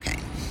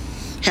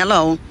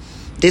Hello,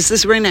 this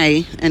is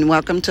Renee, and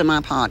welcome to my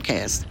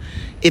podcast.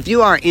 If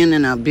you are in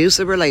an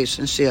abusive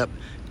relationship,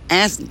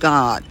 ask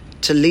God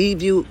to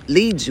lead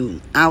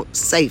you out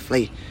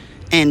safely,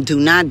 and do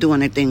not do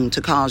anything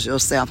to cause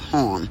yourself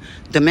harm.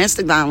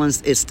 Domestic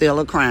violence is still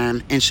a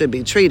crime and should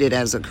be treated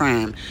as a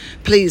crime.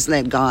 Please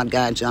let God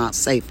guide you out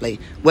safely,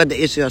 whether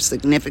it's your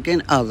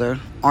significant other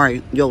or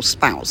your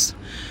spouse.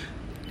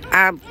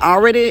 I've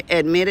already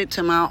admitted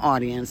to my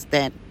audience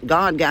that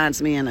God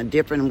guides me in a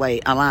different way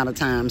a lot of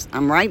times.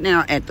 I'm right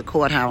now at the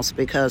courthouse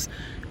because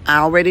I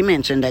already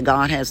mentioned that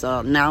God has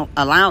now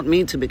allowed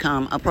me to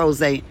become a pro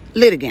se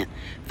litigant,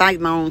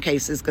 fight my own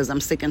cases because I'm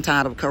sick and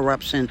tired of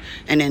corruption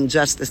and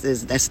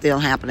injustices that's still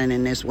happening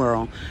in this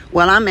world.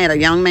 Well, I met a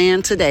young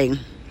man today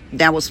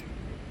that was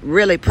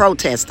really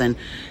protesting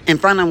in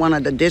front of one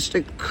of the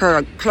district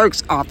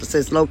clerk's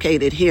offices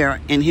located here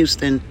in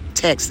Houston,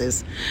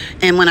 Texas.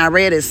 And when I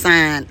read his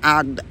sign,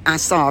 I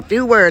saw a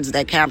few words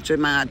that captured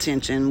my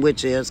attention,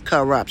 which is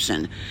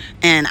corruption.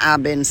 And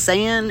I've been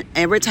saying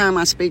every time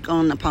I speak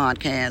on the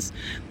podcast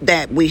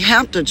that we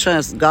have to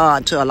trust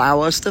God to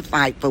allow us to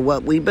fight for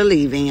what we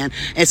believe in,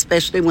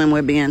 especially when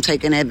we're being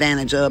taken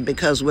advantage of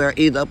because we're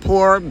either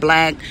poor,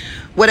 black,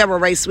 whatever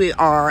race we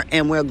are,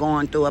 and we're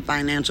going through a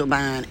financial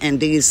bind. And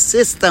these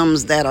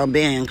systems that are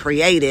being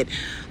created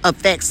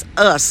affects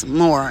us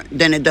more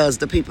than it does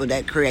the people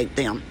that create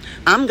them.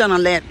 I'm going to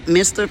let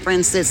Mr.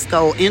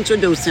 Francisco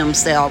introduce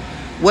himself,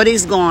 what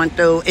he's going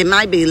through. It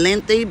might be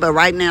lengthy, but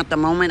right now at the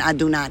moment, I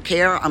do not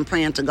care. I'm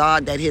praying to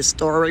God that his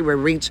story will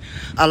reach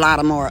a lot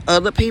of more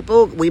other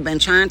people. We've been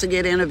trying to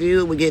get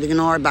interviewed. We get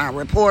ignored by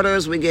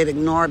reporters. We get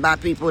ignored by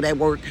people that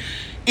work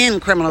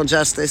in criminal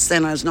justice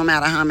centers, no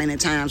matter how many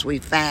times we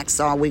fax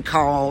or we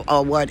call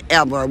or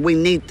whatever. We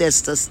need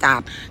this to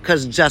stop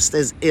because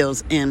justice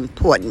is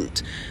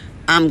important.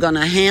 I'm going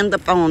to hand the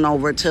phone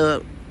over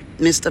to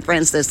Mr.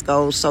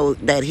 Francisco so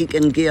that he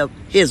can give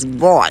his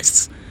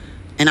voice.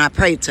 And I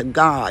pray to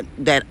God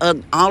that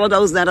all of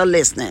those that are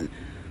listening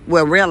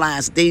will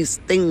realize these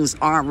things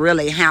aren't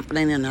really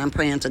happening. And I'm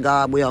praying to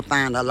God we'll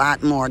find a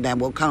lot more that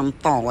will come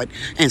forward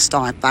and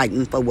start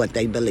fighting for what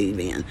they believe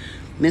in.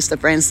 Mr.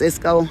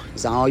 Francisco,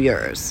 it's all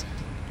yours.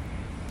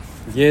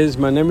 Yes,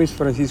 my name is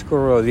Francisco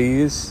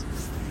Rodriguez,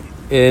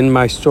 and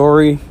my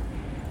story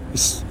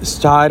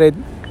started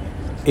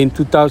in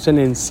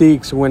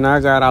 2006 when I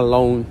got a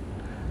loan.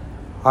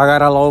 I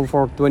got a loan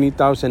for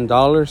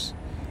 $20,000,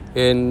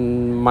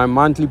 and my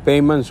monthly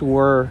payments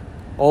were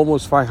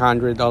almost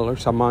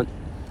 $500 a month.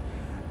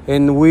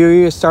 And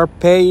we start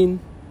paying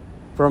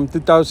from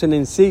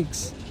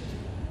 2006.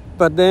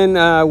 But then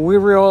we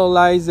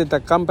realized that the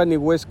company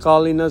was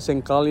calling us,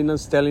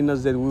 telling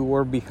us that we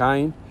were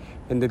behind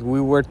and that we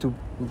were to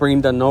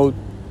bring the note,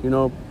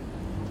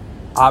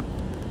 up,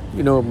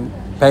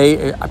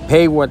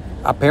 pay what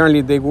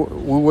apparently we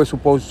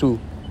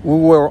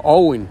were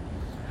owing.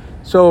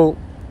 So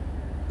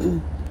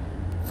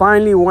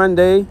finally one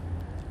day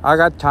I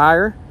got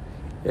tired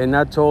and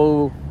I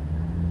told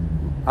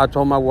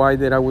my wife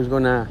that I was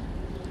gonna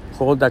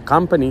hold the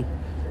company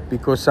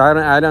because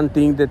I don't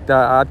think that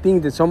I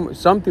think that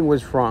something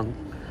was wrong.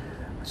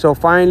 So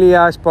finally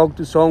I spoke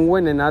to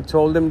someone and I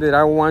told them that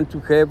I want to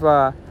have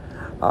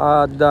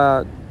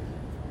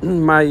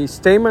my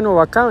statement of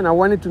account. I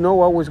wanted to know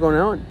what was going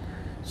on.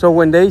 So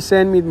when they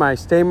sent me my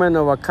statement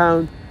of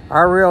account,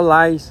 I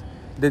realized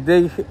that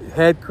they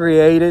had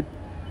created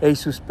a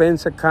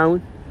suspense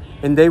account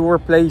and they were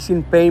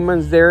placing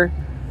payments there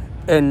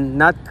and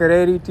not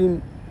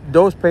crediting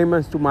those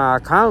payments to my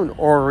account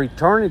or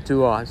return it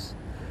to us.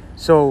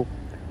 So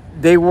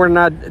they were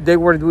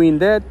doing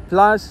that.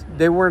 Plus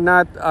they were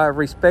not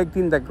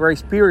respecting the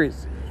grace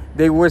periods.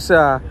 They was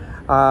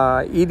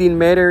it didn't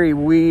matter if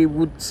we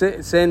would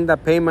send the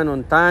payment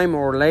on time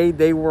or late.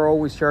 They were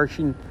always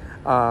charging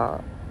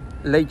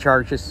late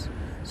charges.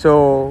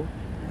 So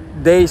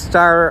they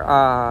start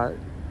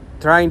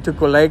trying to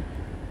collect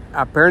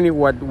apparently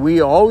what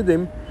we owe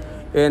them.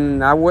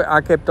 And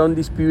I kept on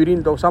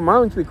disputing those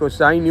amounts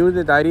because I knew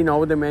that I didn't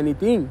owe them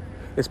anything,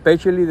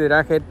 especially that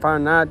I had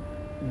found out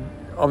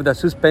of the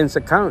suspense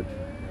account.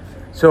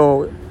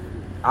 So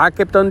I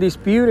kept on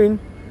disputing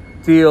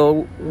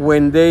till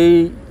when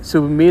they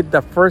submit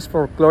the first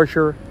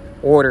foreclosure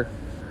order.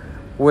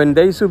 When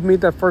they submit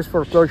the first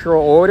foreclosure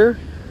order,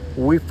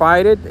 we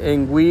fight it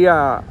and we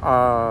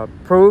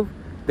prove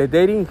that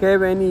they didn't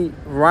have any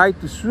right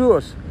to sue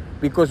us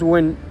because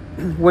when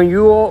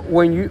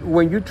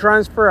you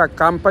transfer a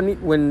company,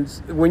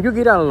 when you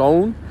get a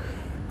loan,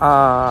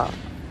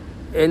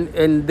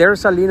 and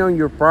there's a lien on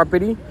your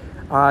property,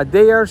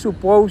 they are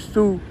supposed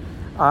to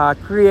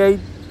create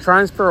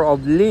transfer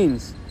of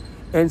liens.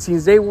 And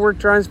since they were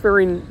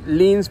transferring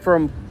liens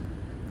from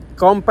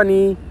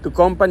company to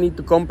company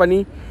to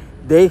company,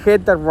 they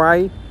had the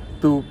right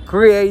to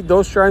create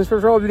those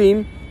transfers of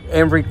lien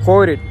and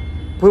record it,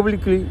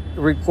 publicly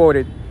record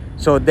it.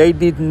 So they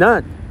did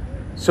not.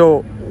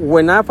 So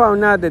when I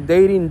found out that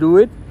they didn't do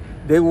it,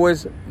 that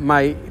was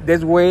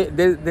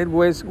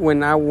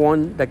when I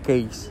won the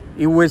case.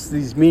 It was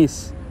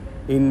dismissed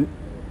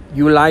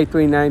July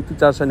 29,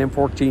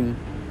 2014.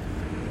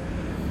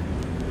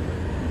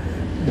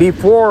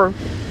 Before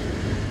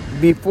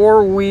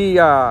we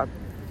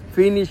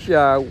finish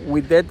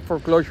with that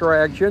foreclosure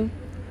action,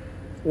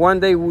 one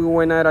day we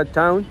went out of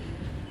town,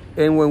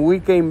 and when we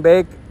came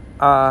back,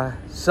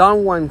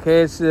 someone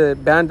has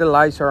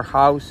vandalized our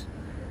house.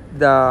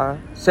 The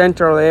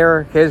central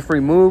air has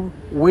removed,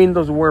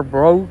 windows were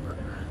broke,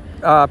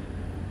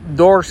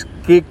 doors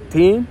kicked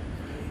in,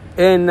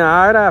 and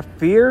out of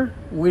fear,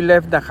 we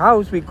left the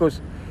house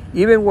because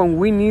even when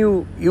we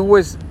knew it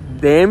was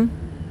them,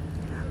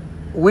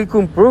 we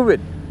couldn't prove it.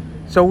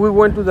 So we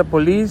went to the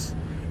police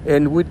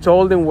and we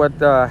told them what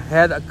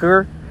had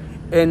occurred,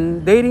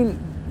 and they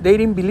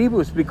didn't believe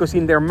us because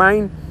in their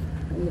mind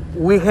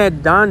we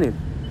had done it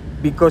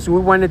because we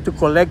wanted to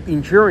collect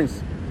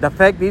insurance. The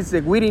fact is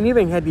that we didn't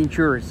even have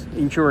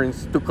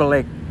insurance to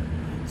collect,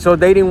 so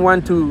they didn't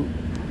want to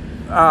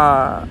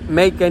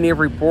make any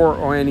report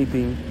or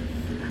anything.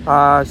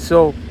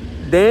 So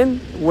then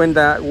when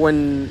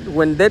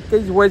that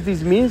case was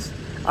dismissed,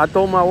 I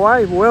told my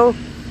wife, well,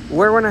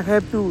 we're gonna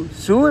have to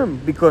sue him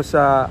because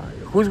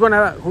who's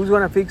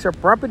gonna fix our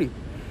property?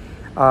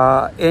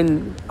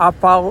 And I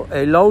filed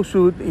a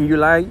lawsuit in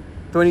July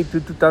 22,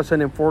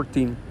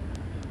 2014.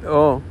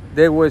 Oh,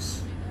 there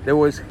was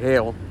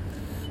hell,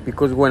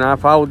 because when I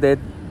filed that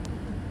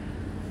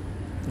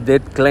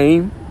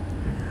claim,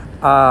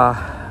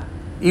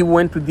 it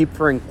went to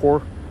different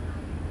court.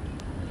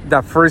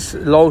 The first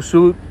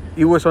lawsuit,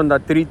 it was on the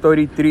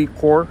 333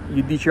 court,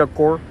 judicial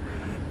court.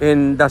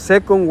 And the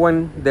second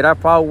one that I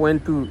filed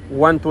went to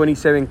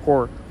 127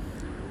 court.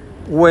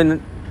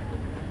 When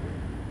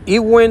it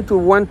went to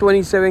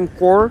 127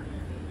 court,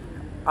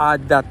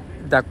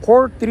 the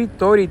court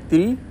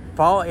 333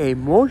 filed a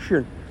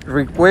motion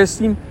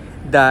requesting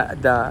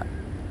the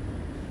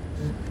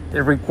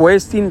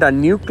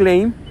new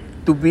claim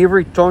to be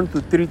returned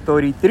to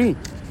 333.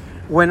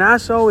 When I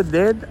saw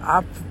that,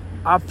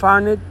 I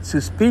found it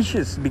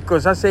suspicious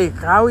because I say,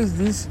 how is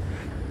this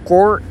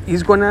court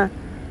is gonna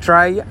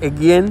try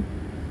again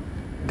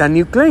the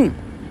new claim?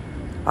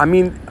 I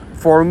mean,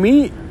 for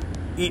me,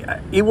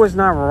 it was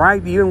not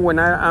right. Even when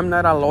I'm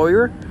not a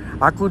lawyer,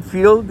 I could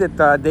feel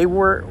that they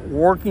were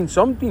working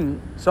something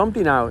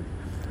out.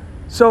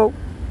 So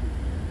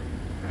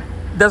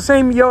the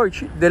same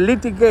judge that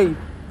litigated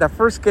the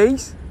first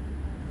case,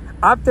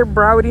 after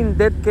broughting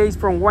that case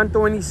from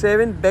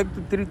 127 back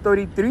to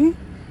 333,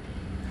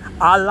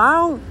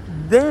 allowed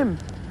them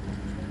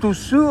to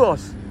sue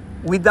us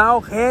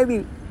without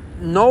having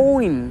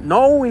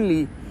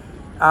knowingly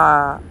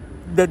that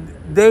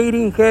they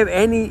didn't have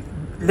any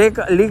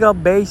legal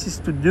basis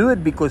to do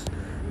it because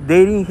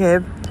they didn't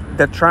have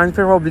the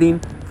transfer of lien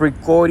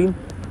recording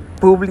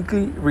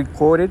publicly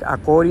recorded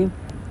according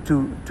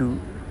to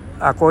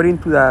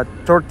the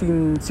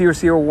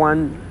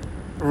 13001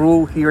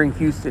 rule here in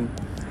Houston.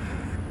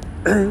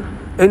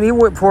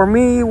 And for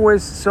me, it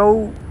was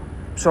so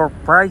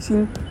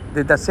surprising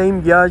that the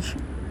same judge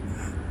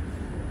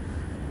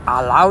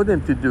allowed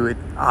them to do it,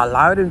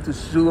 allowed them to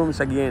sue us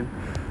again.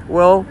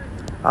 Well,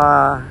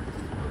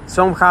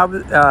 somehow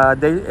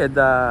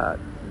the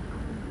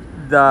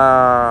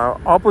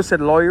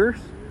opposite lawyers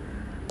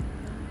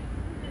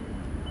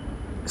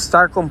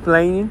start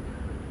complaining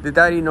that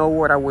I didn't know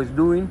what I was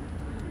doing,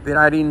 that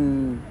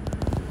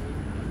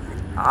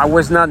I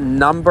was not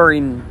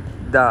numbering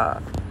the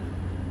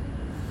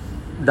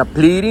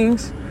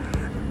pleadings,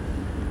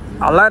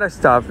 a lot of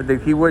stuff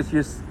that he was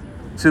just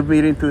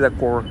submitting to the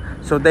court.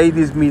 So they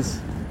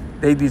dismissed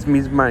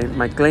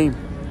my claim.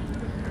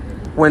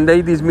 When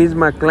they dismissed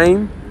my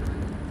claim,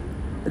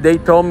 they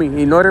told me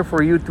in order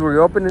for you to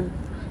reopen it,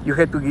 you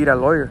had to get a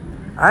lawyer.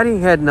 I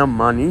didn't have no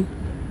money.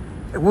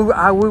 We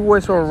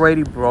was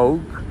already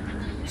broke.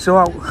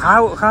 So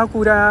how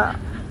could I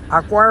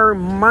acquire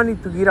money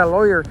to get a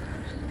lawyer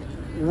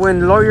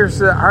when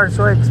lawyers are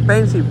so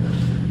expensive?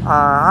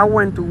 I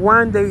went to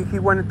one day, he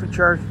wanted to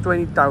charge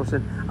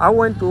 $20,000. I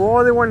went to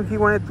other one, he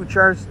wanted to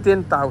charge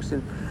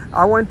 $10,000.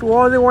 I went to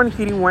other one,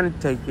 he didn't want to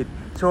take it.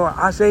 So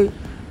I say,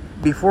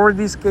 before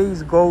this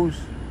case goes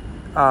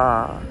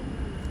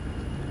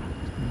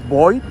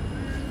void,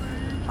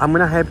 I'm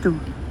gonna have to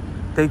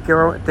take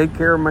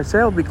care of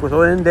myself, because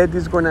other than that,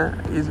 is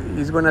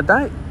gonna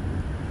die.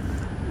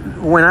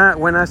 When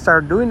I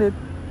start doing it,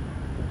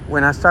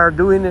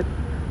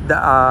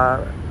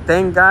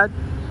 thank God,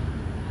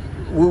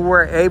 we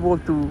were able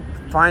to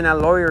find a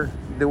lawyer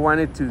that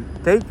wanted to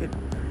take it.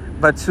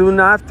 But soon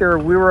after,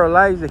 we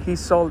realized that he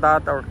sold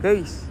out our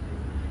case.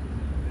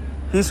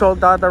 He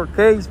sold out our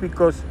case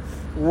because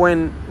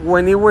when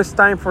it was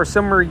time for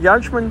summary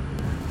judgment,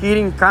 he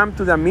didn't come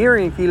to the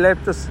hearing. He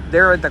left us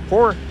there at the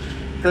court,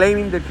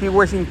 claiming that he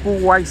was in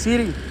Kuwait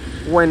City,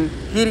 when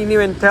he didn't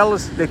even tell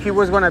us that he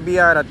was going to be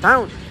out of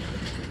town.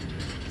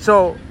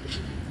 So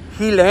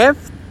he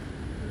left.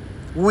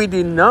 We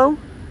didn't know.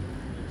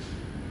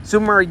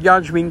 Summary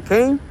judgment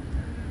came,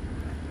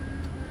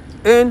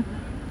 and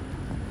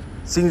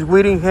since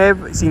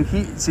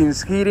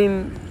he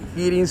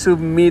didn't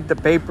submit the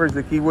papers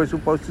that he was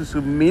supposed to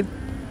submit,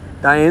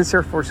 the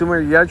answer for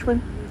summary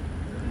judgment?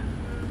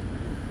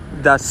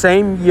 The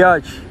same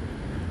judge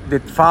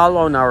that filed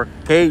on our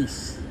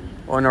case,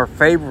 on our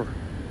favor,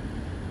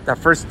 the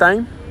first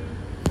time,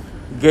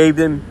 gave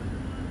them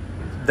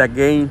the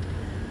gain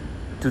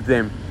to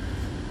them.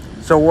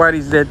 So what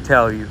does that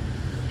tell you?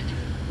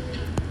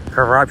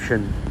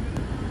 Corruption.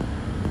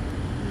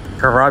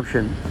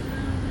 Corruption.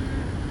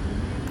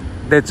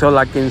 That's all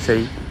I can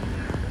say.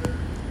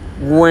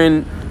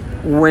 When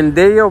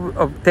they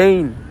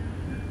obtain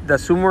the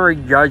summary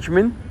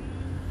judgment,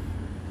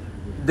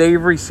 they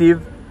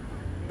receive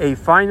a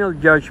final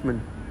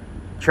judgment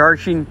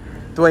charging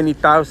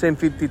 20,000,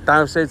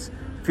 50,000,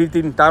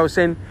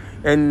 15,000,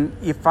 and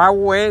if I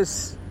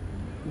was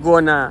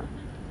gonna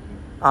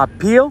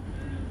appeal,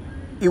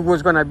 it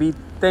was gonna be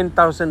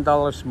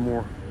 $10,000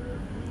 more.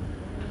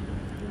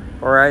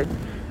 All right,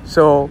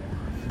 so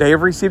they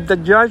received the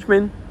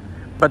judgment,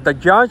 but the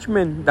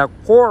judgment, the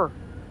court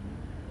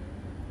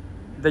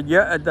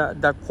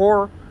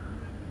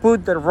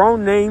put the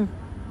wrong name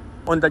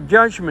on the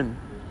judgment.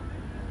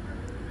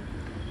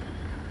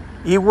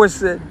 It was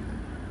the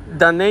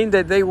name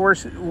that they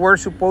were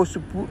supposed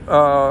to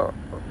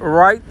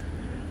write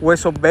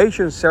was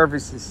Ovation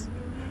Services,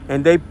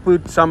 and they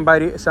put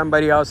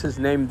somebody else's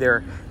name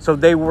there, so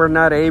they were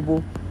not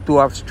able to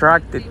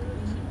abstract it.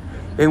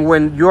 And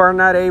when you are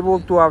not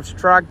able to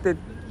abstract it,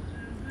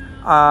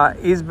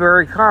 it's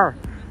very hard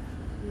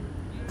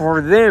for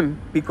them,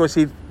 because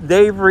if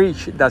they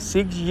reach the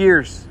 6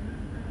 years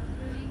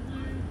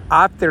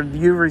after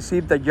you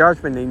receive the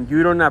judgment and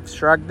you don't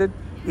abstract it,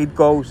 it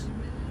goes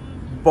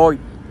void,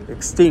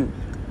 extinct.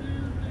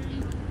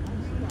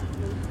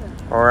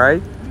 All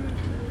right?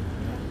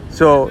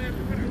 So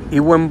it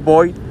went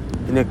void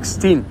and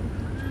extinct.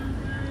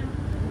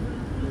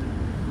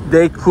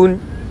 They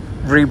couldn't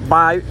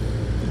revive.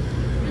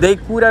 They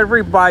could have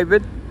revived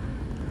it,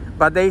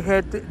 but they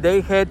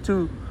had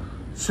to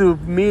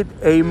submit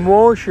a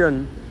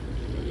motion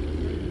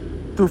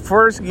to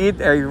first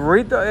get a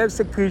writ of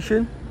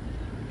execution.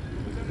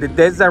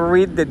 That's the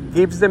writ that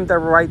gives them the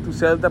right to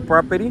sell the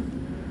property,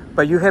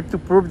 but you have to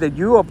prove that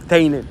you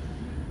obtain it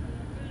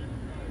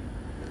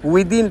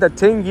within the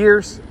 10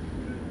 years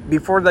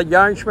before the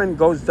judgment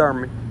goes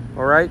dormant.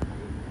 All right?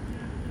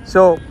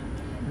 So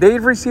they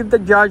received the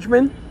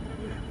judgment.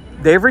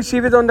 They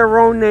received it on their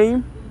own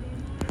name.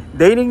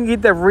 They didn't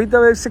get the writ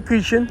of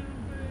execution.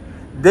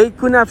 They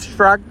couldn't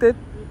abstract it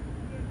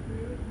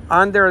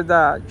under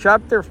the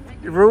chapter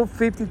Rule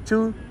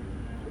 52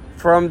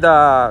 from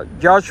the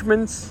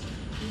judgments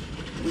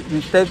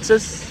in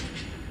Texas.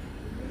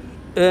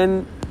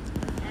 And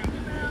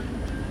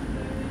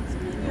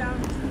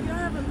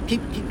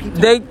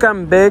they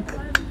come back,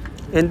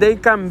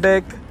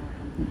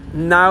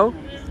 now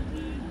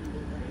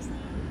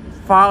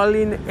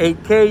filing a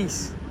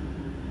case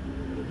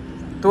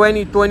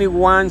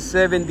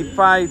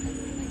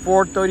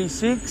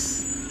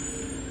 2021-75-436,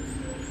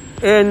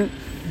 and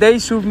they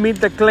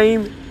submit the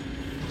claim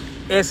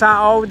as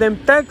I owe them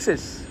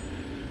taxes.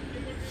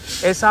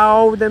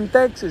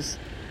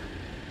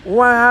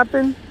 What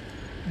happened?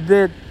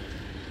 That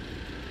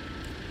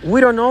we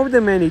don't owe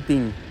them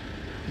anything.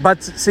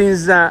 But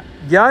since the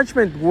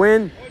judgment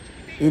went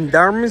in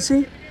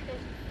dormancy,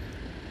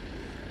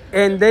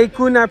 and they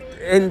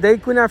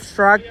couldn't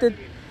abstract it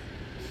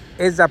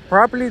as a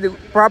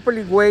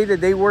properly way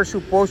that they were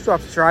supposed to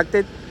abstract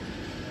it,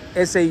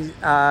 as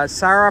a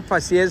Sarah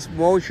Faciez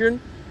motion,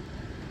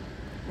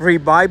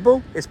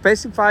 revival,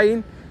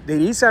 specifying there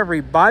is a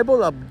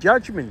revival of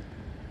judgment.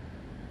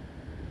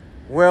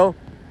 Well,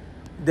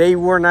 they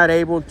were not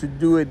able to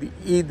do it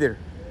either.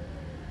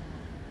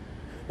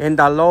 And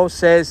the law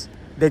says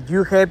that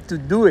you have to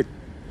do it.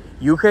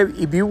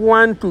 If you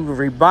want to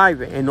revive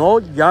an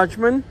old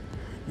judgment,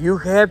 you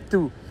have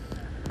to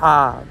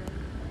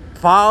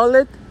file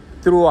it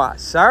through a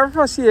Sarah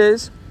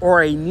Faciez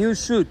or a new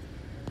suit.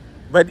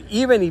 But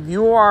even if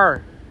you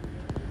are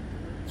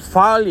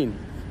filing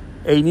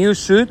a new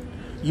suit,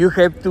 you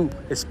have to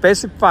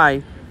specify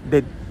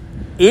that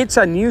it's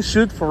a new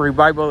suit for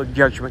revival of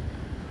judgment.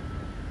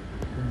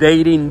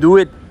 They didn't do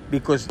it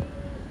because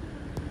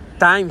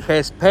time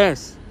has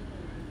passed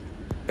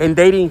and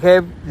they didn't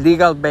have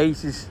legal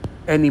basis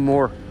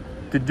anymore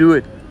to do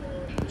it.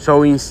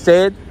 So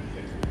instead,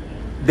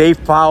 they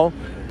filed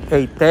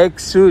a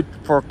tax suit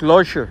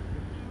foreclosure.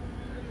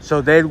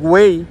 So that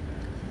way,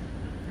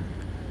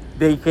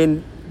 they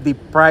can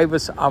deprive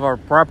us of our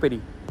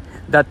property.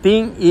 The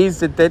thing is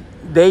that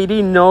they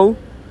didn't know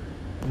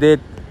that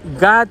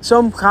God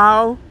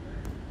somehow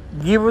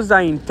give us the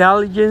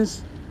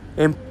intelligence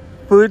and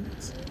put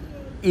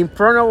in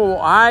front of our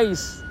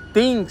eyes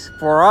things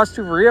for us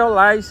to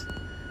realize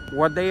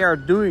what they are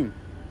doing.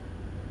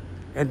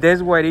 And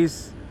that's what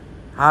is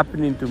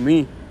happening to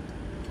me.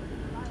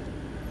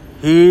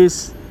 He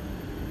is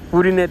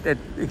putting it in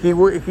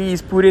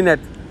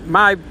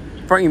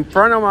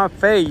front of my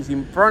face,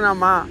 in front of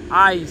my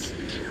eyes,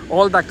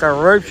 all the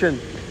corruption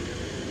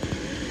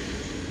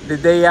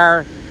that they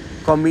are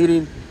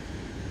committing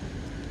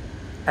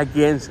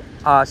against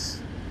us.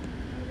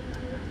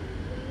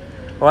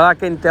 All I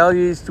can tell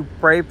you is to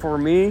pray for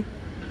me,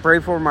 pray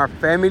for my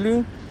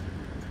family,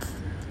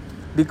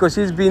 because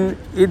it's been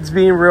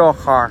real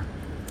hard.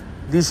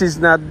 This is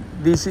not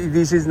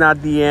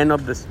the end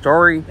of the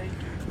story,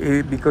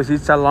 because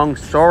it's a long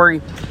story.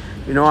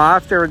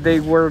 After they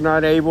were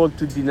not able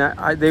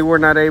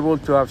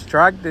to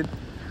abstract it,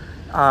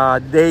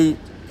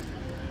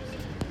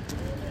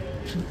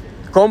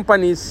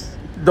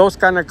 those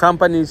kind of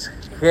companies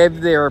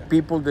have their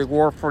people that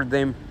work for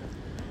them.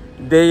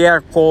 They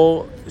are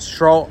called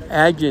straw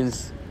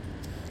agents,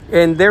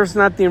 and there's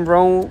nothing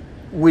wrong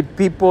with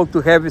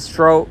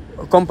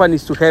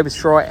companies to have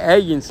straw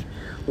agents.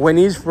 When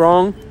it's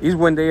wrong is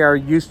when they are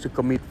used to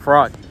commit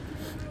fraud,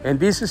 and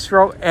these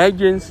straw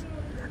agents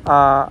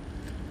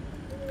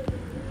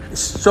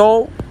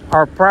stole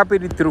our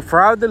property through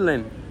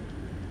fraudulent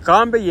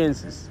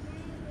conveyances.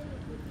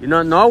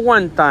 Not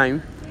one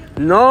time,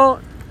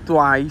 not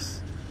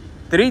twice,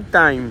 3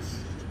 times.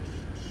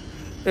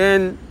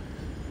 And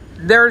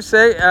there's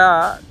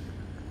a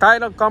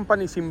title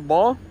companies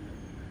involved.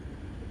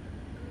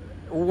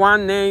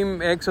 One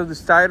named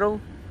Exodus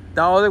Title,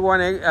 the other one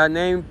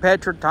named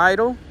Petro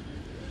Title.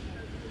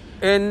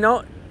 And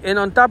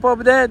on top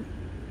of that,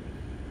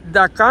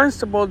 the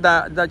constable,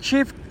 the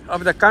chief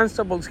of the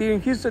constables here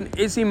in Houston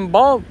is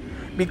involved,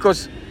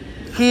 because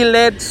he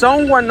let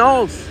someone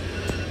else,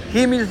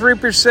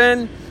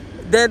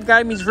 that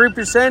guy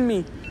misrepresent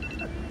me.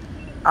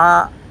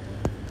 I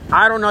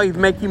don't know if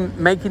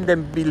making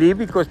them believe,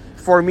 because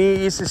for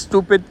me it's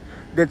stupid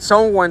that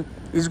someone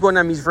is going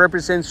to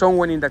misrepresent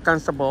someone in the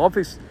constable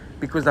office,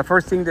 because the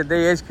first thing that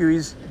they ask you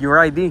is your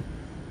ID.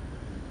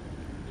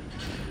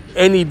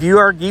 And if you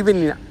are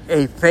given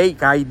a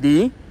fake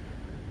ID,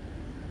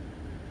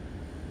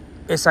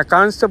 as a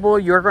constable,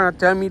 you're going to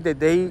tell me that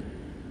they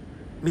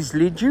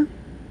mislead you?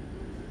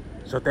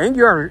 So then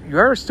you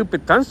are a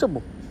stupid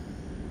constable.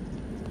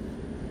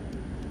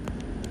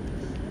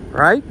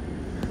 Right?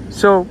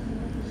 So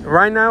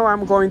right now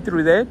I'm going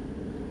through that,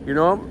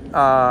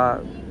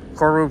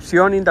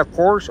 corruption in the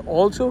courts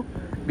also,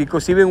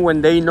 because even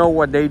when they know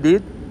what they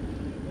did,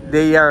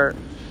 they are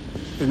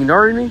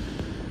ignoring me.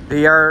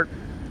 They are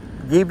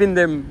giving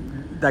them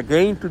the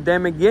gain to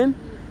them again.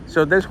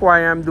 So that's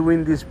why I'm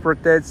doing this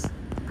protest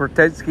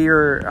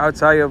here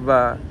outside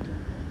of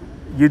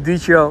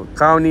Judicial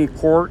County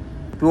Court,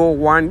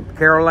 201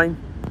 Caroline,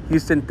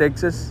 Houston,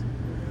 Texas,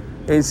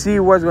 and see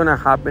what's going to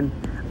happen.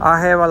 I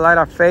have a lot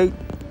of faith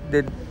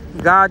that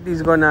God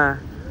is going to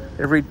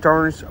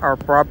return our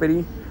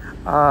property.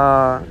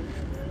 I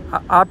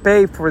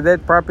paid for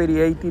that property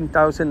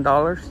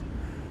 $18,000,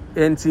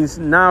 and since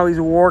now it's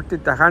worth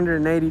it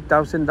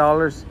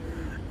 $180,000,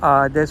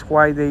 that's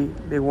why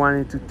they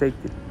wanted to take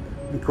it,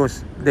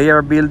 because they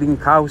are building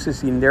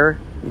houses in their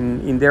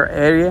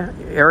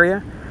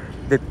area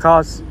that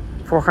cost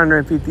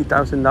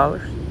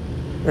 $450,000,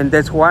 and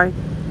that's why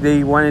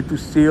they wanted to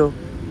steal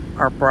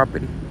our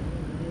property.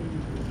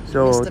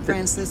 So, Mr.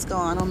 Francisco,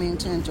 I don't mean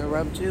to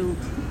interrupt you,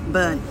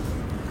 but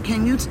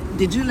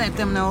did you let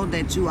them know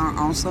that you are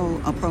also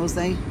a pro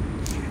se?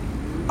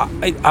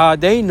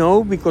 They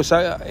know, because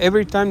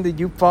every time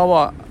you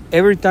file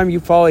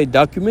a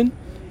document,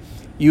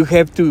 you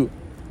have to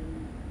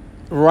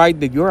write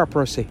that you're a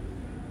pro se.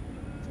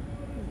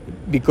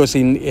 Because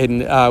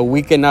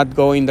we cannot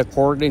go in the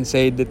court and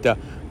say that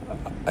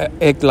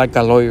act like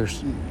a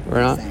lawyers,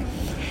 right?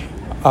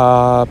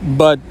 Exactly.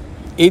 But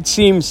it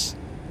seems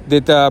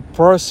that the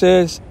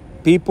process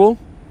people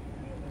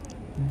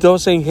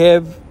doesn't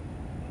have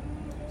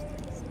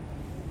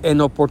an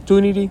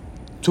opportunity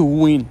to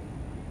win.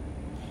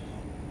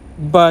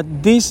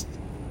 But this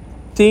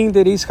thing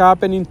that is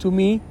happening to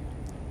me,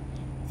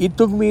 it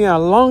took me a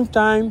long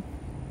time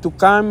to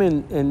come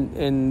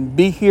and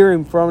be here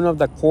in front of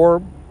the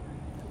court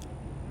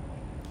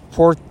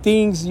for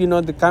things,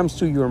 that comes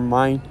to your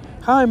mind.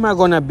 How am I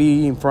going to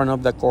be in front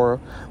of the court?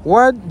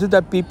 What do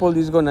the people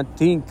is going to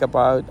think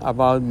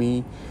about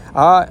me?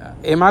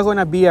 Am I going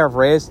to be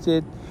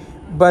arrested?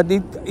 But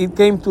it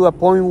came to a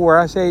point where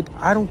I said,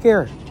 I don't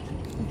care.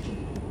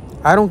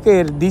 I don't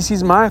care. This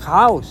is my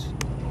house.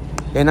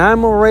 And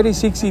I'm already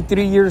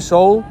 63 years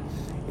old,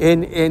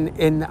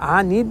 and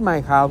I need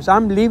my house.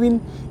 I'm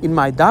living in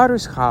my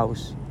daughter's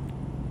house.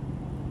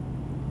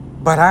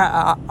 But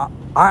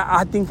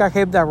I think I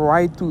have the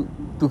right to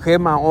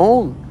have my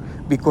own,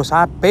 because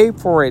I paid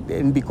for it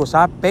and because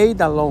I paid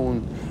the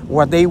loan.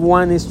 What they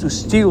want is to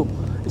steal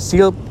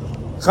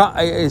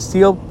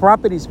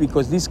properties,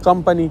 because this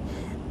company,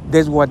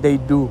 that's what they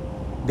do.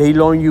 They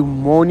loan you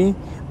money,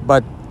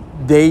 but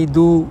they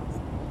do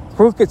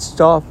crooked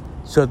stuff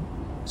so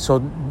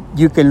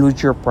you can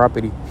lose your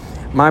property.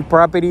 My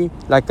property,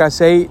 like I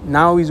say,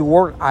 now is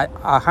worth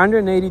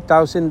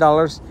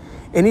 $180,000,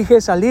 and it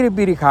has a little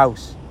bitty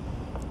house.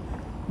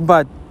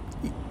 But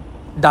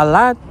the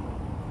lot,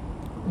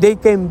 they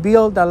can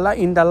build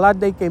in the lot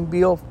they can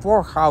build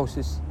 4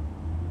 houses.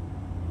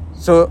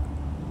 So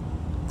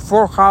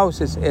 4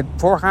 houses at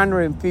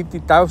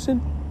 $450,000.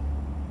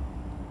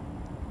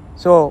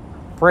 So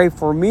pray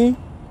for me.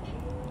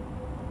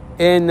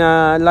 And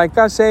like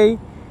I say,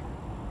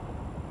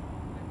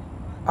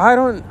 I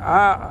don't.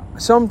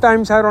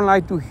 Sometimes I don't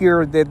like to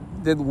hear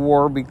that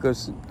word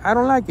because I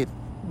don't like it.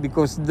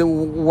 Because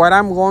what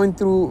I'm going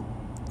through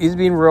is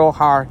been real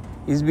hard.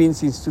 It's been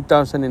since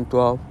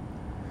 2012.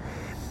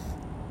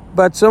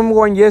 But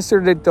someone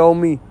yesterday told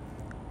me,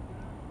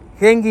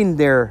 hang in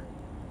there,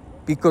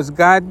 because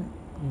God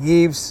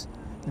gives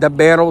the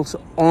battles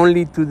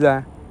only to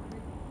the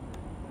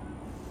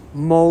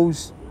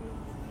most.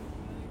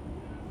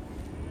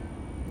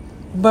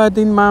 But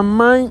in my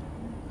mind,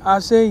 I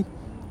say,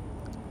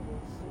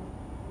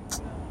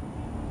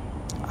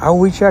 I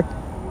wish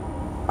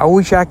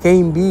I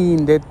can be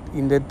in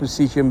that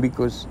position,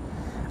 because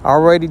I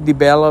already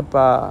developed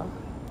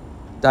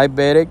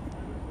diabetic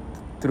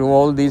through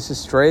all this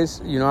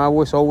stress. I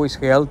was always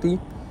healthy,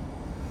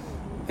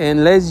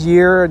 and last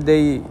year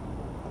they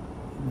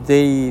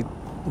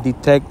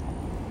detect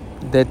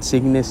that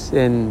sickness,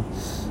 and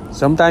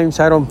sometimes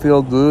I don't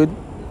feel good.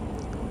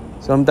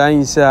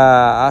 Sometimes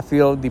I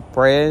feel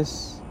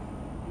depressed.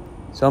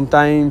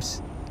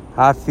 Sometimes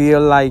I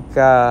feel like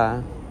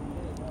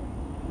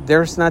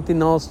there's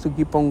nothing else to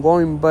keep on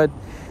going. But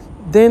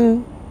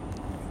then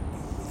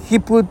he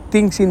put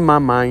things in my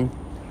mind,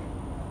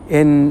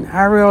 and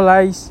I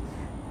realized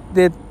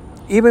that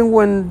even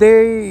when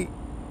they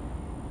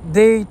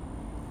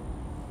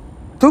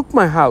took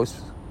my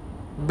house,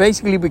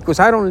 basically because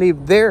I don't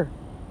live there,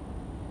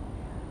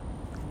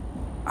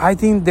 I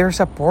think there's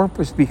a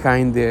purpose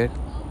behind it.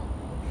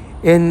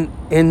 And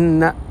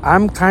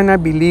I'm kind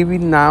of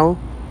believing now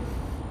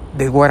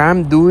that what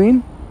I'm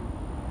doing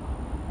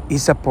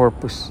is a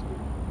purpose.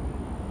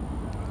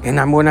 And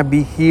I'm going to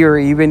be here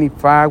even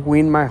if I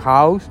win my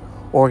house,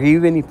 or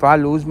even if I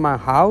lose my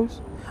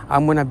house.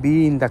 I'm going to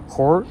be in the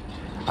court.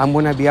 I'm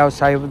going to be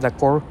outside of the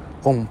court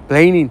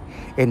complaining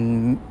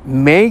and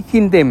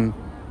making them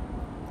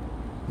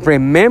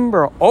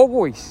remember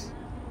always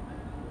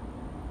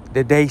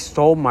that they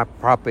stole my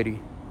property.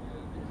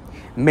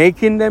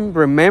 Making them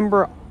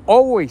remember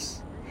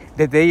always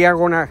that they are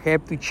going to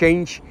have to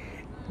change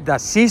the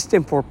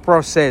system for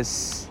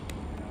process.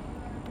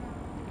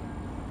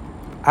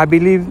 I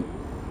believe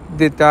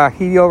that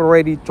he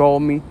already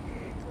told me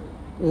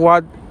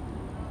what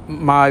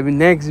my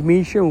next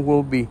mission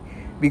will be.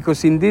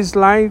 Because in this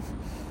life,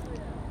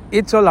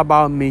 it's all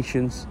about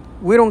missions.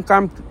 We don't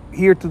come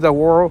here to the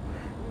world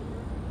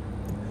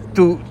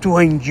to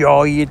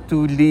enjoy it,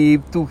 to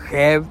live, to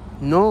have.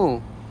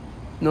 No,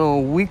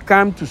 we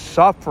come to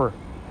suffer.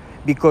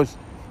 Because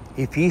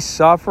if he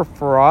suffered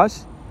for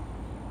us,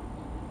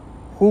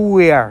 who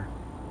we are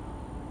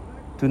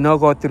to not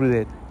go through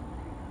that?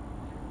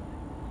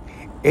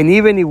 And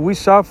even if we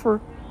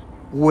suffer,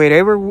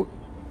 whatever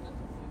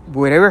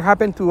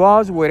happened to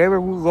us,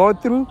 whatever we go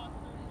through,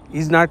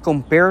 is not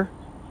compared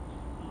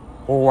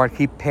or what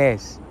he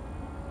passed.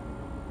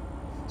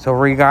 So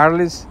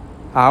regardless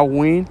I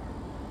win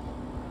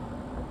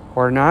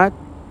or not,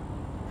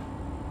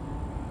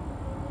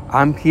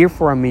 I'm here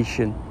for a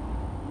mission.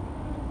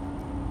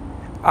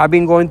 I've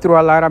been going through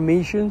a lot of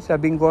missions.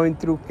 I've been going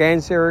through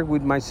cancer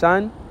with my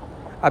son.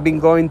 I've been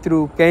going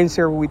through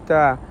cancer with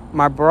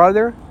my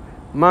brother.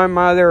 My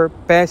mother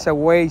passed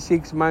away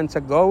 6 months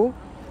ago.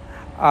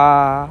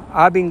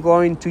 I've been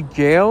going to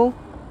jail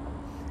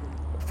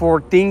for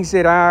things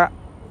that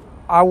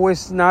I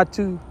was not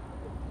to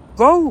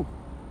go.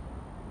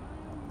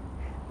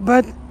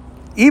 But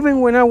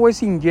even when I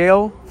was in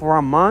jail for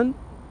a month,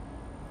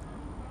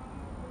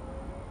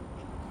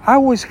 I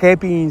was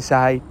happy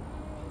inside.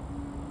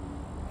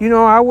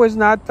 I was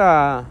not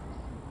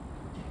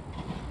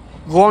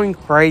going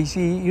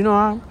crazy.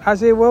 I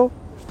said, well,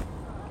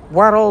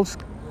 what else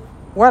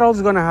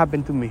going to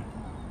happen to me?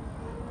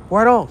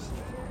 What else?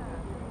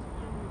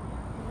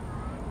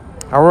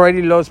 I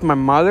already lost my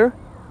mother.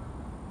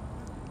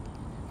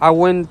 I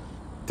went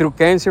through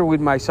cancer with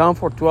my son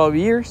for 12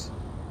 years.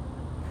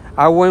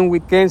 I went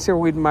with cancer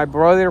with my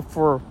brother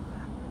for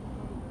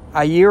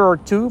a year or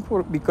two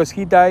because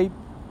he died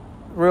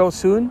real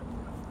soon.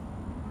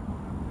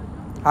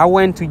 I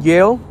went to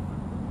jail.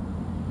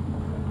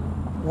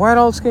 What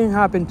else can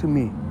happen to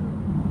me?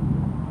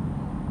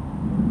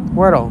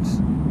 What else?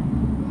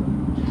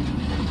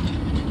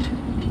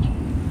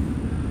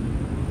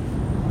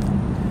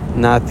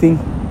 Nothing.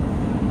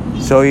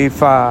 So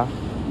if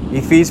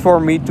it's for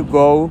me to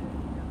go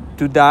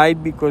to die,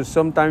 because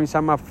sometimes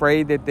I'm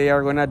afraid that they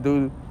are gonna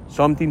do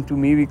something to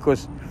me,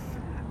 because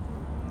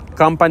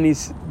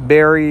companies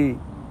very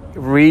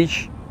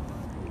rich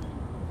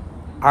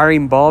are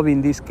involved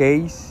in this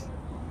case.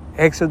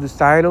 Exodus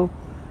Title,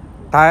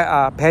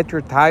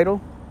 Patriot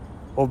Title,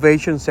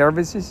 Ovation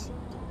Services.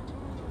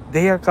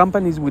 They are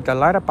companies with a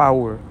lot of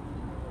power.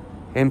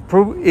 And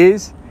proof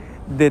is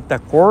that the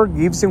court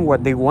gives them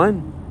what they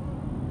want.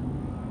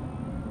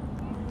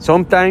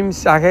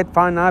 Sometimes I had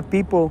found out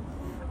people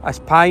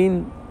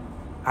spying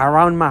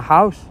around my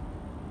house.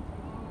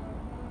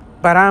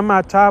 But I'm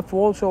a tough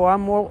also.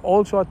 I'm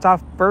also a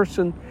tough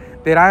person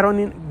that I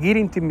don't get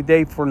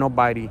intimidated for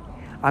nobody.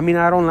 I mean,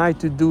 I don't like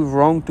to do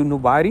wrong to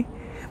nobody.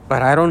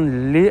 but I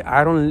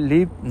don't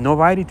leave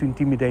nobody to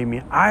intimidate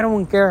me. I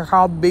don't care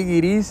how big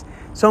it is.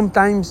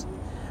 Sometimes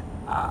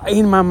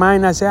in my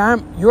mind I say,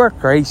 you are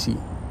crazy.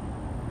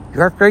 You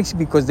are crazy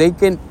because they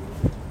can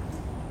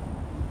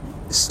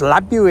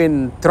slap you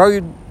and throw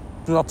you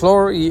to the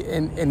floor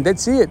and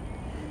that's it.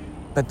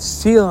 But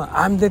still,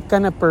 I'm that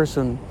kind of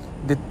person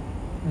that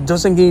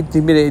doesn't get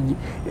intimidated.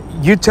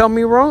 You tell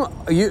me wrong,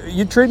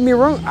 you treat me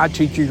wrong, I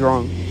treat you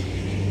wrong.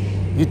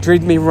 You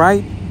treat me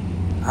right,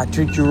 I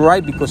treat you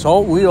right, because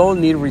we all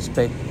need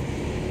respect.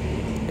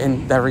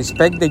 And the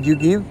respect that you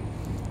give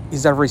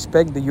is the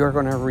respect that you're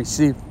going to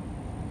receive.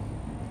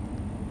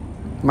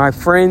 My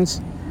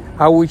friends,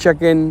 I wish I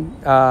can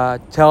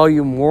tell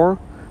you more,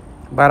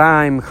 but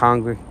I'm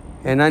hungry.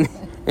 And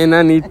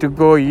I need to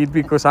go eat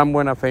because I'm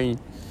going to faint.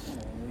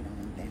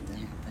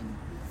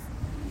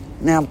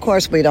 Now, of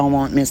course, we don't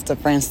want Mr.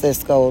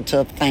 Francisco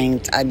to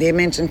faint. I did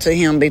mention to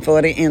him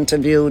before the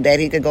interview that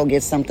he could go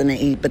get something to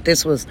eat, but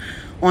this was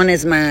on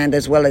his mind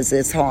as well as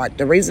his heart.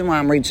 The reason why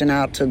I'm reaching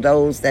out to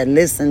those that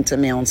listen to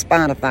me on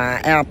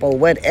Spotify, Apple,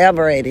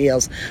 whatever it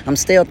is, I'm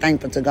still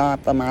thankful to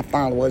God for my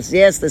followers.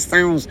 Yes, it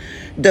sounds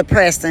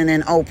depressing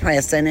and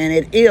oppressing, and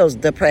it is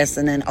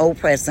depressing and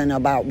oppressing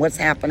about what's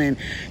happening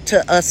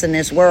to us in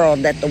this world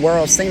that the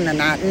world seems to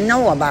not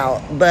know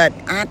about. But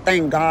I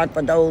thank God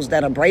for those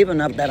that are brave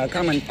enough that are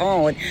coming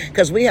forward,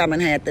 because we haven't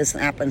had this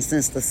happen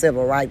since the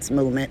Civil Rights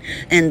Movement,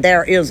 and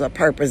there is a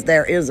purpose,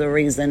 there is a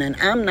reason, and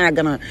I'm not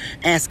going to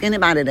ask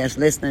anybody that's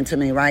listening to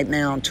me right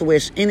now to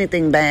wish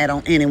anything bad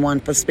on anyone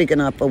for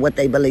speaking up for what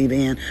they believe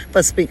in,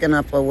 for speaking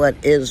up for what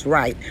is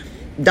right.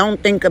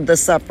 Don't think of the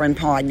suffering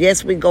part.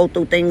 Yes, we go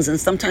through things and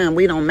sometimes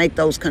we don't make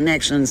those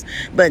connections,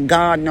 but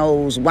God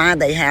knows why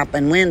they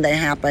happen, when they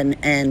happen,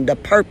 and the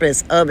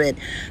purpose of it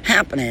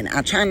happening.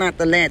 I try not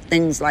to let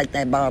things like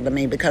that bother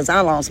me because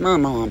I lost my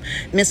mom.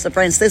 Mr.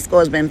 Francisco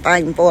has been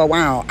fighting for a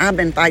while. I've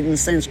been fighting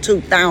since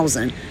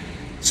 2000.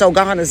 So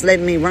God has let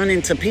me run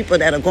into people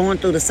that are going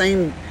through the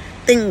same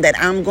thing that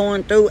I'm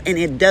going through, and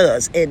it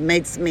does. It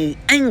makes me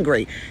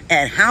angry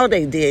at how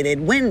they did it,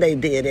 when they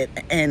did it,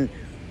 and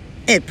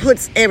it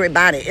puts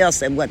everybody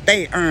else and what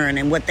they earn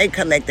and what they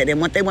collected and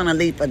what they want to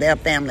leave for their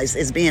families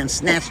is being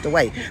snatched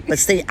away. But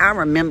see, I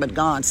remembered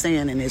God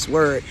saying in his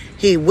word,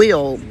 he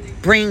will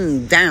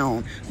bring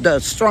down the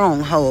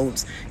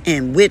strongholds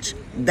in which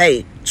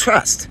they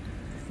trust.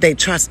 They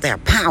trust their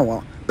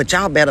power. But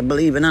y'all better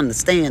believe and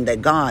understand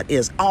that God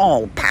is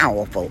all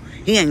powerful.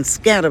 He ain't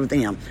scared of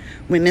them.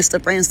 When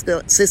Mr.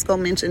 Francisco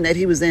mentioned that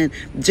he was in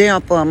jail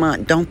for a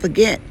month, don't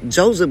forget,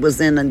 Joseph was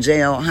in a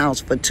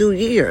jailhouse for 2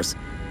 years.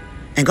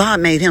 And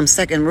God made him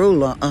second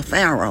ruler of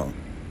Pharaoh.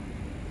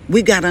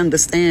 We got to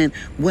understand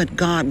what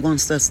God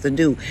wants us to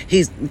do.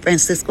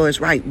 Francisco is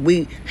right.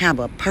 We have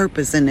a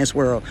purpose in this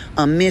world,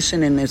 a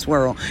mission in this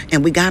world.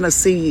 And we got to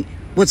see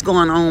what's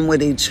going on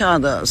with each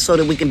other so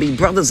that we can be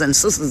brothers and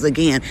sisters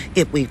again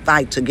if we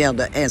fight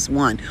together as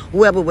one.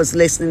 Whoever was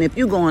listening, if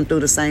you're going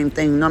through the same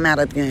thing, no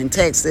matter if you're in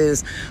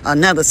Texas,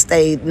 another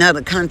state,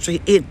 another country,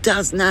 it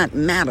does not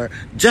matter.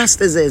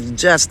 Justice is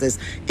justice.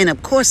 And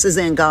of course it's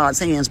in God's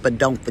hands, but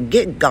don't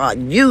forget God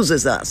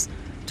uses us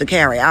to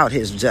carry out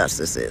his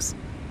justices.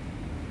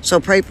 So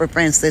pray for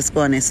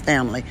Francisco and his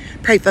family.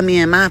 Pray for me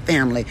and my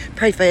family.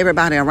 Pray for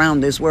everybody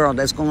around this world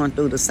that's going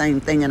through the same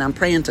thing. And I'm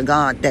praying to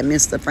God that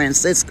Mr.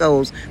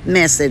 Francisco's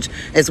message,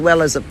 as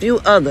well as a few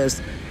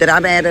others that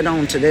I've added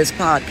on to this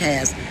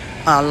podcast,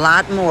 a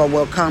lot more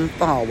will come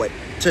forward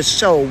to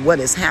show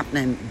what is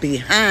happening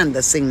behind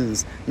the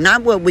scenes.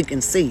 Not what we can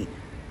see.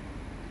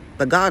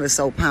 But God is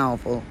so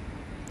powerful.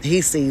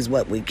 He sees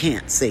what we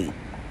can't see.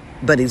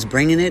 But he's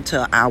bringing it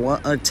to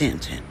our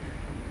attention.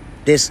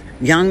 This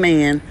young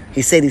man,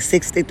 he said he's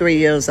 63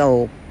 years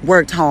old,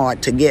 worked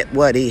hard to get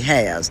what he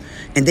has,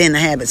 and then to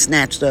have it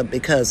snatched up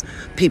because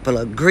people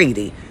are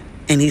greedy.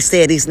 And he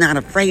said he's not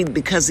afraid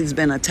because he's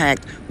been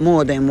attacked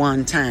more than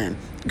one time.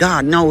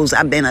 God knows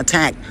I've been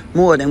attacked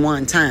more than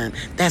one time.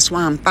 That's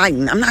why I'm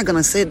fighting. I'm not going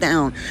to sit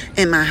down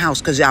in my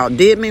house because y'all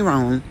did me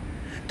wrong.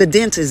 The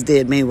dentist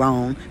did me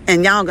wrong,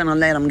 and y'all gonna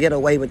let them get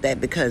away with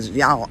that because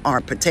y'all are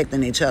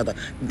protecting each other.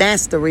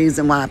 That's the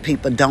reason why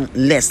people don't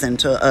listen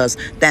to us.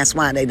 That's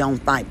why they don't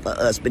fight for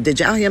us. But did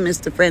y'all hear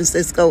Mr.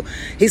 Francisco?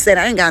 He said,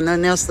 I ain't got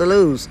nothing else to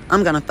lose.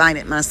 I'm gonna fight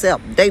it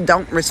myself. They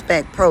don't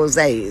respect pros.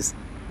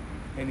 And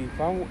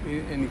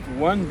if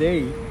one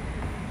day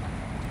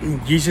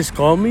Jesus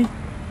called me,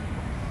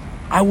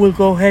 I will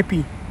go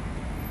happy.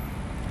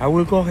 I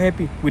will go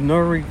happy with no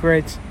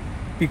regrets,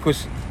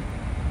 because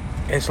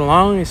as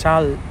long as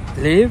I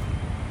live,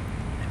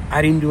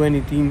 I didn't do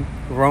anything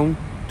wrong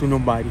to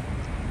nobody.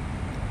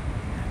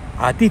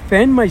 I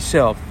defend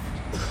myself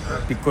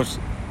because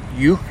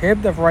you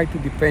have the right to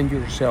defend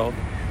yourself,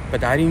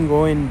 but I didn't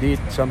go and did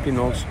something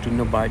else to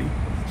nobody.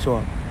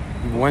 So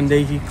if one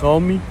day he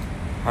called me,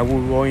 I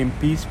will go in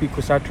peace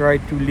because I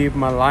tried to live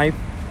my life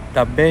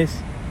the best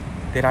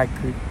that I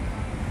could.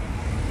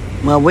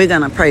 Well, we're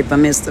going to pray for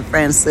Mr.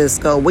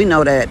 Francisco. We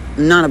know that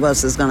none of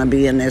us is going to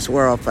be in this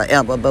world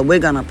forever, but we're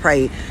going to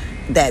pray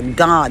that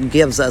God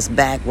gives us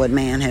back what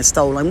man has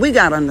stolen. We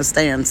got to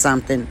understand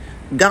something.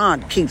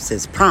 God keeps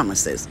his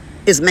promises.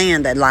 It's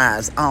man that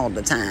lies all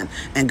the time.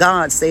 And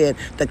God said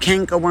the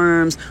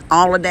cankerworms,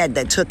 all of that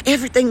took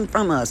everything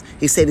from us.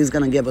 He said he's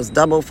going to give us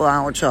double for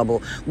our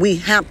trouble. We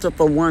have to,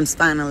 for once,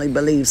 finally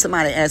believe.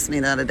 Somebody asked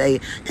me the other day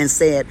and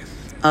said,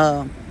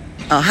 how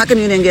come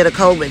you didn't get a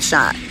COVID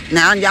shot?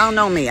 Now, y'all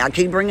know me. I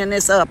keep bringing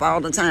this up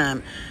all the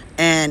time.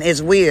 And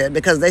it's weird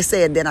because they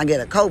said, did I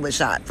get a COVID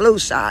shot, flu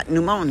shot,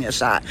 pneumonia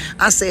shot?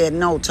 I said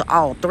no to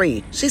all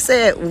three. She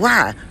said,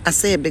 why? I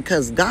said,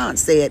 because God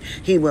said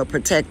he will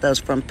protect us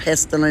from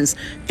pestilence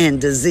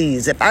and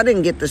disease. If I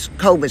didn't get the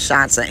COVID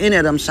shots or any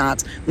of them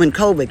shots when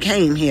COVID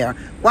came here,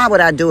 why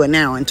would I do it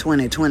now in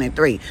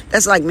 2023?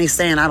 That's like me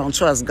saying I don't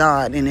trust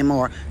God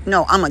anymore.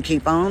 No, I'm going to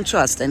keep on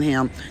trusting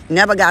him.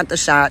 Never got the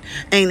shot.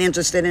 Ain't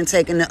interested in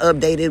taking the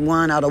updated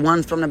one or the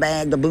one from the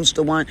bag, the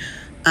booster one.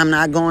 I'm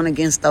not going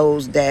against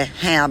those that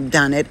have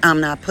done it.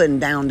 I'm not putting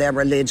down their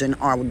religion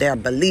or their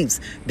beliefs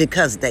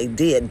because they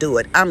did do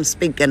it. I'm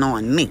speaking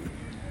on me.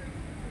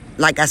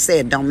 Like I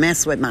said, don't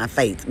mess with my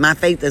faith. My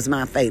faith is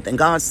my faith. And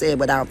God said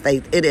without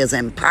faith, it is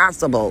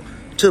impossible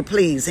to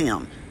please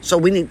him. So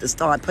we need to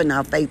start putting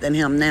our faith in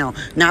him now.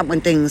 Not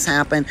when things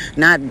happen,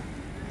 not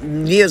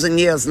years and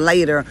years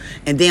later,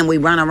 and then we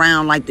run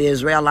around like the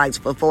Israelites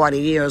for 40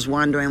 years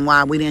wondering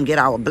why we didn't get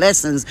our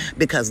blessings,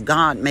 because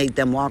God made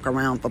them walk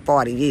around for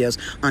 40 years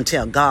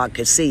until God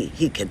could see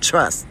he could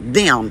trust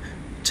them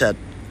to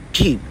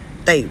keep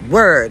their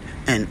word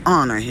and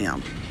honor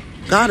him.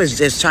 God is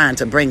just trying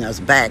to bring us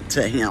back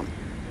to him.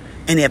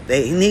 And if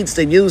he needs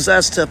to use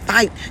us to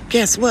fight,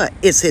 guess what?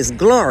 It's his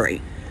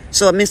glory.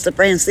 So Mr.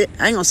 Francis,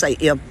 I ain't gonna say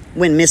if,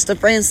 when Mr.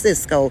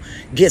 Francisco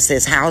gets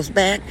his house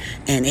back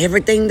and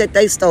everything that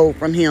they stole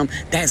from him,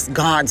 that's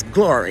God's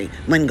glory.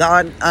 When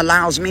God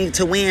allows me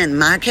to win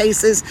my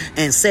cases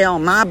and sell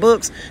my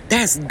books,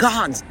 that's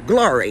God's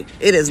glory.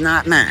 It is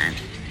not mine.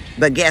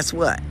 But guess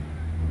what?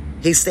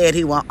 He said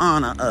he will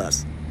honor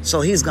us.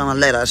 So he's gonna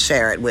let us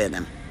share it with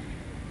him.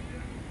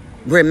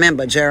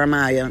 Remember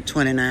Jeremiah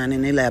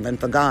 29:11,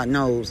 for God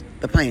knows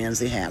the plans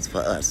he has for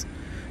us.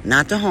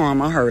 Not to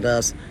harm or hurt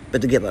us,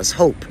 but to give us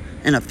hope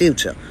and a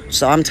future.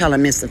 So I'm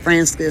telling Mr.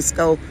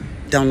 Francisco,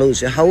 don't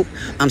lose your hope.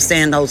 I'm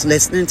saying those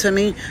listening to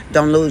me,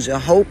 don't lose your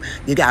hope.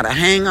 You got to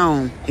hang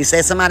on. He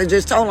said somebody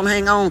just told him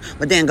hang on,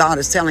 but then God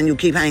is telling you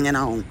keep hanging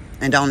on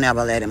and don't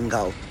never let him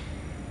go.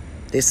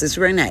 This is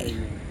Renee.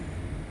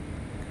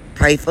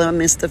 Pray for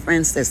Mr.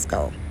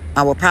 Francisco.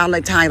 I will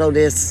probably title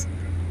this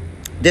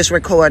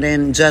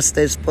recording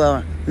Justice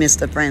for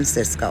Mr.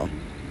 Francisco.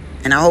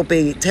 And I hope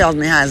he tells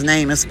me how his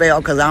name is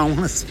spelled, because I don't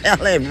want to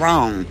spell it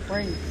wrong.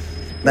 Frank.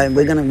 But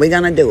we're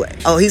gonna do it.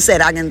 Oh, he said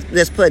I can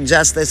just put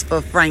justice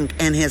for Frank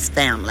and his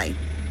family.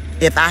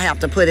 If I have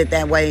to put it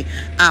that way,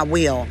 I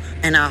will.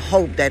 And I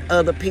hope that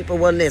other people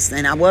will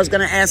listen. I was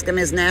going to ask him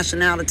his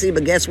nationality,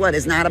 but guess what?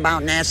 It's not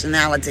about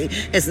nationality.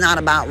 It's not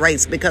about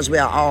race, because we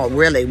are all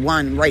really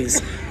one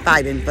race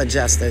fighting for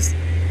justice.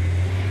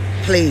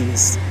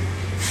 Please,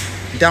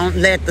 don't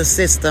let the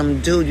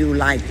system do you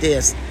like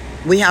this.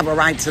 We have a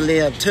right to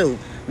live too.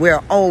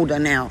 We're older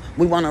now.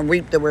 We want to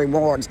reap the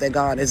rewards that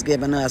God has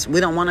given us.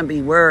 We don't want to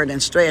be worried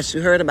and stressed.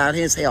 You heard about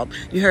his health.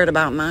 You heard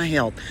about my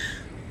health.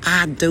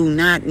 I do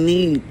not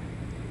need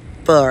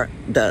for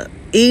the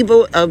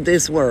evil of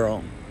this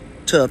world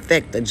to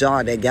affect the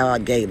joy that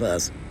God gave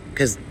us,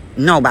 because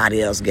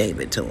nobody else gave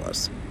it to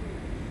us.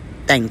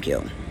 Thank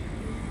you.